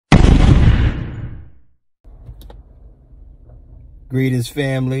Greetings,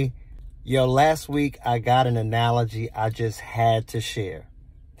 family. Yo, last week I got an analogy I just had to share.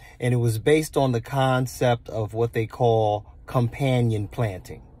 And it was based on the concept of what they call companion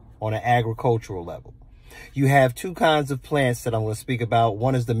planting on an agricultural level. You have two kinds of plants that I'm going to speak about.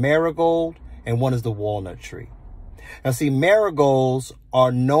 One is the marigold and one is the walnut tree. Now, see, marigolds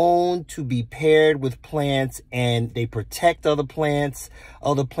are known to be paired with plants and they protect other plants.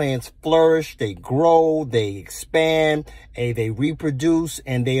 Other plants flourish, they grow, they expand, they reproduce,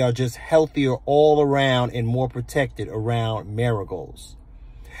 and they are just healthier all around and more protected around marigolds.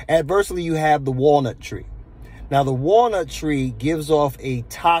 Adversely, you have the walnut tree. Now, the walnut tree gives off a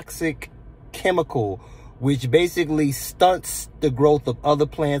toxic chemical which basically stunts the growth of other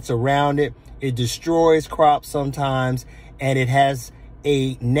plants around it. It destroys crops sometimes, and it has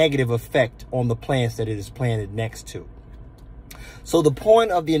a negative effect on the plants that it is planted next to. So the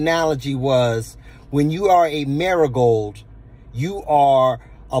point of the analogy was, when you are a marigold, you are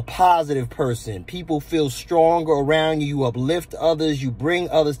a positive person. People feel stronger around you. You uplift others. You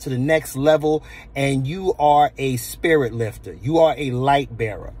bring others to the next level, and you are a spirit lifter. You are a light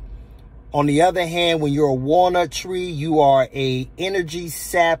bearer. On the other hand, when you're a walnut tree, you are a energy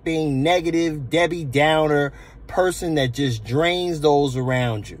sapping, negative, Debbie Downer person that just drains those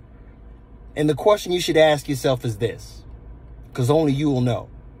around you. And the question you should ask yourself is this, because only you will know.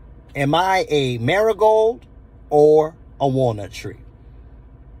 Am I a marigold or a walnut tree?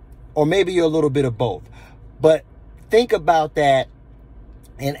 Or maybe you're a little bit of both. But think about that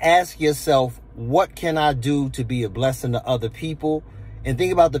and ask yourself, what can I do to be a blessing to other people? And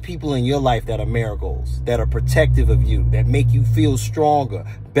think about the people in your life that are marigolds, that are protective of you, that make you feel stronger,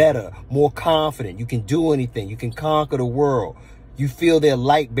 better, more confident. You can do anything. You can conquer the world. You feel they're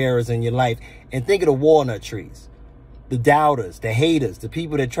light bearers in your life. And think of the walnut trees, the doubters, the haters, the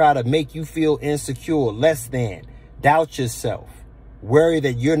people that try to make you feel insecure, less than, doubt yourself, worry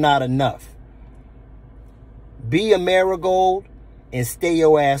that you're not enough. Be a marigold and stay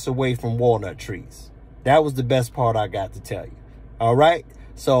your ass away from walnut trees. That was the best part I got to tell you. All right.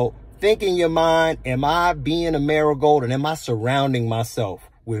 So think in your mind, am I being a marigold, and am I surrounding myself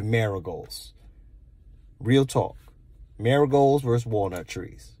with marigolds? Real talk. Marigolds versus walnut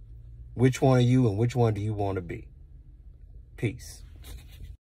trees. Which one are you and which one do you want to be? Peace.